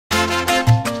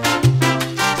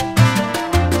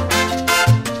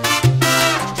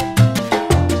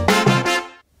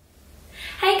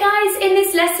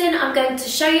I'm going to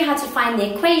show you how to find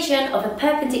the equation of a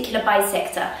perpendicular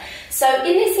bisector. So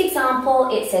in this example,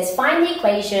 it says find the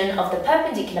equation of the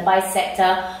perpendicular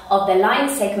bisector of the line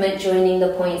segment joining the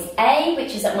points A,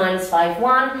 which is at -5,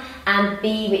 1, and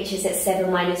B, which is at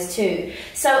 7, -2.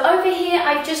 So over here,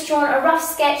 I've just drawn a rough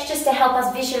sketch just to help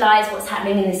us visualize what's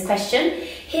happening in this question.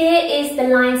 Here is the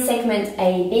line segment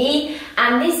AB,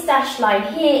 and this dashed line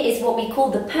here is what we call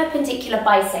the perpendicular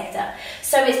bisector.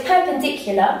 So it's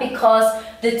perpendicular because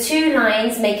the two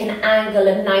lines make an angle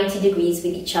of 90 degrees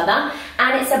with each other,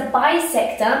 and it's a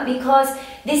bisector because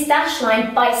this dashed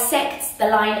line bisects the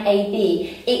line AB.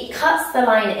 It cuts the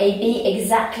line AB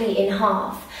exactly in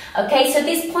half. Okay, so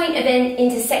this point of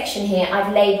intersection here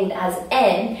I've labelled as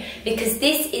N because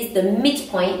this is the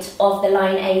midpoint of the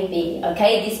line AB.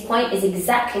 Okay, this point is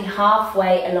exactly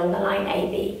halfway along the line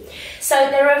AB. So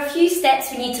there are a few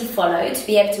steps we need to follow to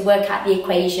be able to work out the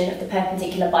equation of the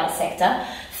perpendicular bisector.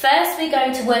 First, we're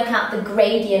going to work out the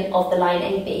gradient of the line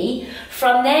AB.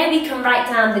 From there, we can write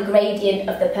down the gradient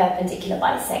of the perpendicular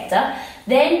bisector.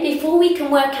 Then, before we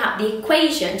can work out the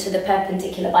equation to the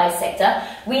perpendicular bisector,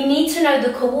 we need to know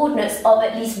the coordinates of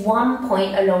at least one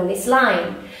point along this line.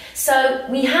 So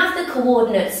we have the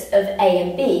coordinates of A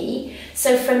and B.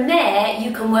 So from there,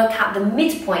 you can work out the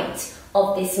midpoint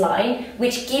of this line,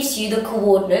 which gives you the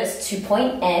coordinates to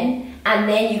point N, and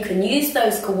then you can use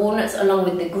those coordinates along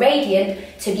with the gradient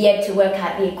to be able to work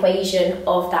out the equation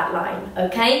of that line,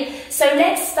 okay? So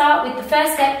let's start with the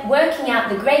first step, working out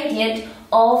the gradient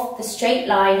of the straight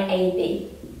line AB.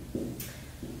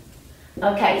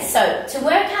 Okay, so to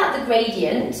work out the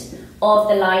gradient of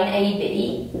the line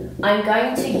AB, I'm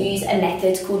going to use a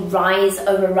method called rise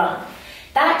over run.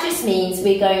 That just means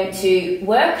we're going to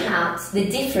work out the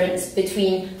difference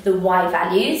between the y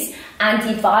values and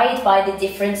divide by the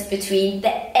difference between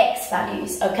the x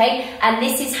values, okay? And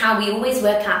this is how we always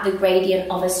work out the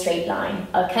gradient of a straight line,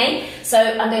 okay? So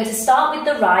I'm going to start with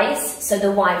the rise, so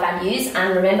the y values,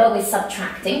 and remember we're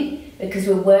subtracting because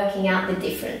we're working out the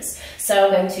difference. So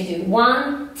I'm going to do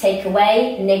 1, take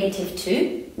away,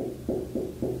 -2,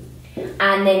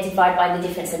 and then divide by the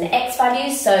difference in the x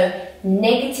values, so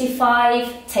 -5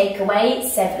 take away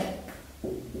 7.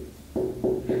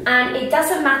 And it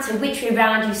doesn't matter which way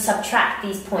round you subtract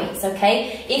these points, okay?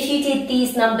 If you did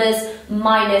these numbers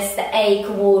minus the A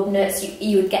coordinates,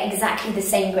 you would get exactly the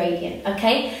same gradient,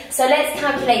 okay? So let's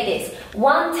calculate this.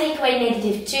 1 take away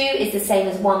 -2 is the same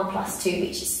as 1 plus 2,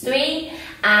 which is 3.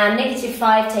 And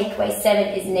 -5 take away 7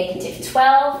 is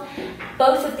 -12.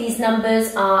 Both of these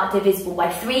numbers are divisible by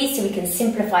 3, so we can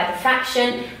simplify the fraction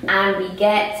and we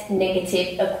get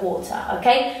 -1/4,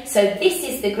 okay? So this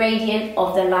is the gradient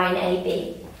of the line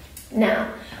AB. Now,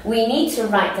 we need to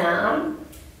write down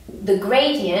the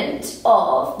gradient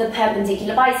of the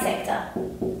perpendicular bisector.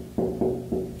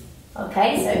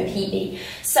 Okay, so PB.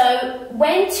 So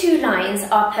when two lines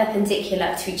are perpendicular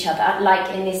to each other, like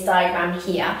in this diagram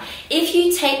here, if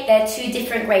you take their two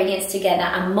different gradients together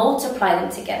and multiply them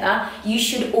together, you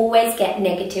should always get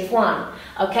 -1.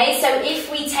 Okay, so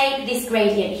if we take this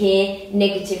gradient here,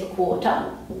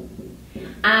 -1/4,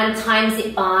 and times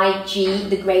it by G,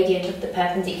 the gradient of the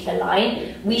perpendicular line,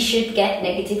 we should get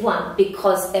 -1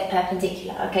 because they're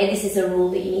perpendicular, okay? This is a rule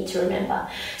that you need to remember.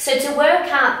 So to work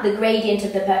out the gradient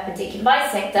of the perpendicular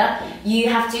bisector, you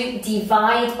have to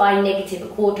divide by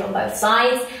 -1/4 on both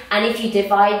sides, and if you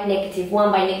divide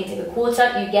 -1 by -1/4,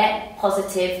 you get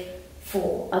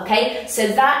 +4, okay? So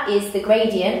that is the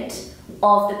gradient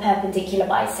of the perpendicular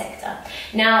bisector.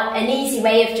 Now, an easy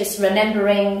way of just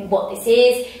remembering what this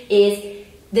is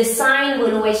the sign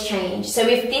will always change. So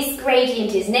if this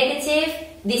gradient is negative,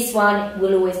 this one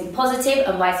will always be positive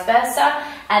and vice versa.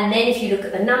 And then if you look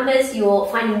at the numbers, you're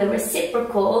finding the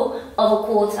reciprocal of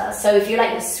 1/4. So if you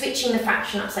like, you're switching the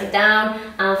fraction upside down,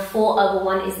 and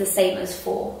 4/1 is the same as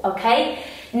 4, okay?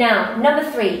 Now, number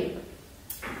 3,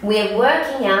 we're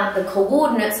working out the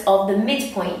coordinates of the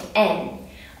midpoint N,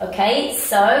 okay?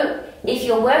 So if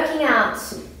you're working out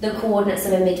the coordinates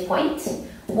of a midpoint,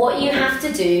 what you have to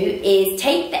do is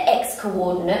take the x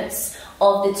coordinates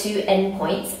of the two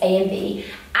endpoints, A and B,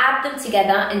 add them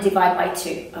together and divide by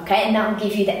 2, okay? And that will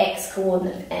give you the x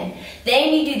coordinate of N. Then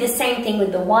you do the same thing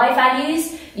with the y values,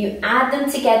 you add them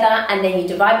together and then you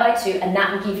divide by 2, and that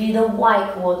will give you the y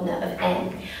coordinate of N,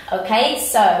 okay?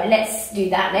 So let's do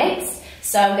that next.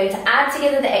 So I'm going to add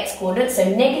together the x coordinates, so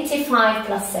 -5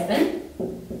 plus 7.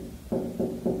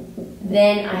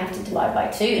 Then I have to divide by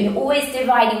 2, and always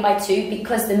dividing by 2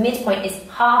 because the midpoint is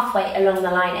halfway along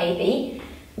the line AB.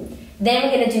 Then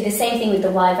we're going to do the same thing with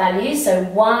the y values, so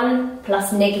 1 plus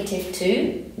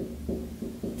 -2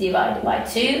 divided by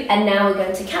 2, and now we're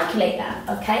going to calculate that,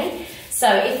 okay? So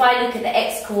if I look at the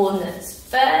x coordinates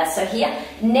first, so here,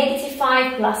 negative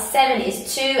 5 plus 7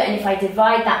 is 2, and if I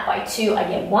divide that by 2, I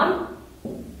get 1.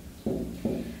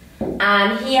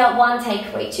 And here, 1 take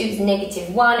away 2 is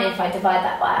negative 1, and if I divide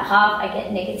that by a half, I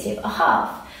get negative a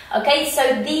half. Okay,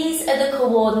 so these are the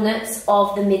coordinates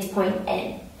of the midpoint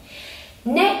n.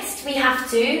 Next, we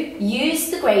have to use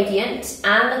the gradient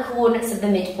and the coordinates of the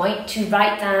midpoint to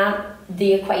write down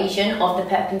the equation of the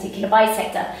perpendicular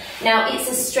bisector. Now, it's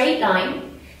a straight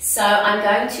line, so I'm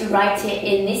going to write it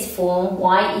in this form,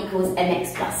 y equals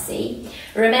mx plus c.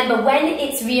 Remember, when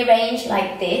it's rearranged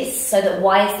like this, so that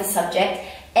y is the subject,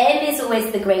 m is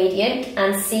always the gradient,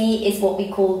 and c is what we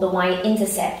call the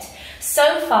y-intercept.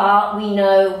 So far, we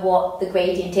know what the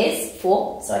gradient is,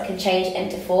 4, so I can change m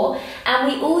to 4.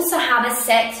 And we also have a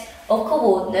set of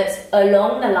coordinates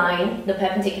along the line, the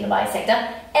perpendicular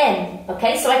bisector, n.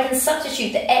 Okay, so I can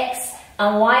substitute the x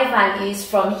and y values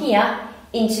from here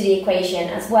into the equation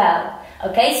as well.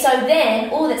 Okay, so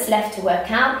then all that's left to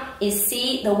work out is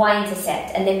c, the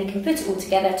y-intercept, and then we can put it all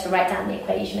together to write down the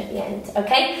equation at the end.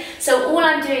 Okay, so all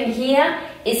I'm doing here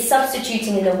is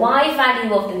substituting in the y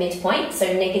value of the midpoint, so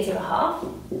negative a half.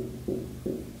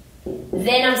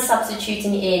 Then I'm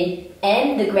substituting in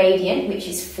n, the gradient, which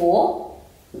is 4.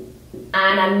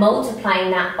 And I'm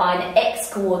multiplying that by the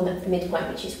x coordinate of the midpoint,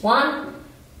 which is 1.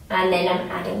 And then I'm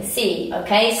adding c.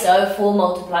 Okay, so 4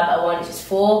 multiplied by 1 is just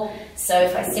 4. So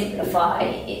if I simplify,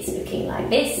 it's looking like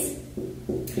this.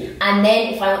 And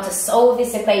then if I want to solve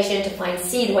this equation to find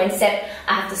c, the y-intercept,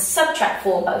 I have to subtract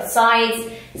 4 on both sides.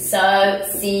 So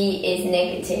c is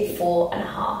negative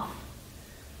 4.5.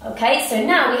 Okay, so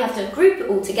now we have to group it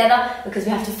all together because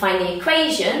we have to find the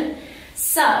equation.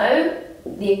 So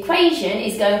the equation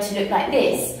is going to look like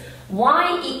this.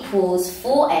 Y equals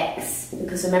 4x,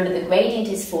 because remember the gradient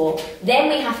is 4. Then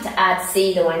we have to add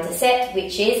c, the y-intercept,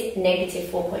 which is negative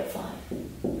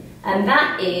 4.5. And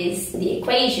that is the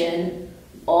equation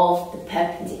of the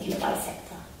perpendicular bisector.